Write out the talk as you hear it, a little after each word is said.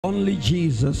Only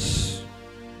Jesus,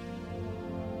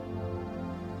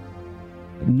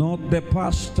 not the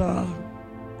pastor,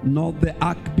 not the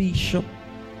archbishop,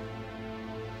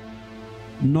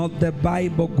 not the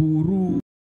Bible guru,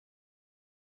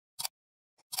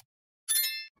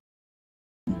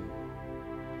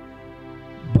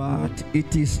 but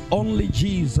it is only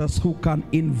Jesus who can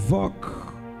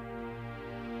invoke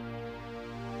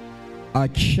a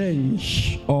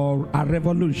change or a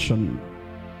revolution.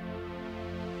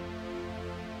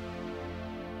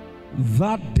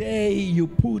 That day you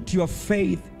put your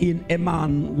faith in a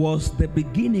man was the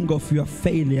beginning of your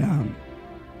failure.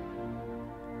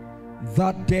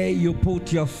 That day you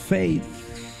put your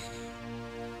faith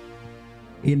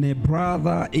in a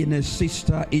brother, in a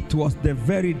sister, it was the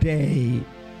very day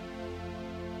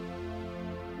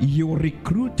you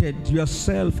recruited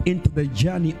yourself into the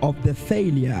journey of the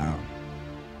failure.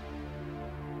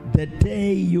 The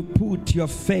day you put your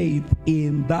faith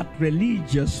in that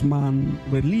religious man,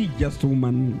 religious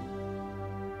woman,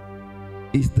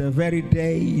 is the very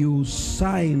day you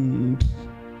signed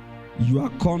your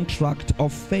contract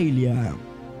of failure.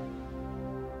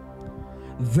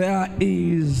 There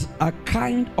is a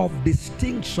kind of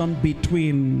distinction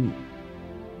between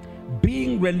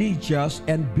being religious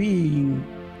and being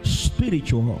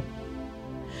spiritual,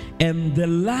 and the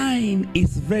line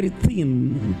is very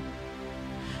thin.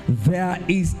 There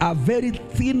is a very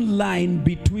thin line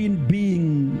between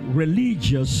being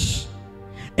religious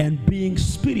and being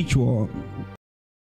spiritual.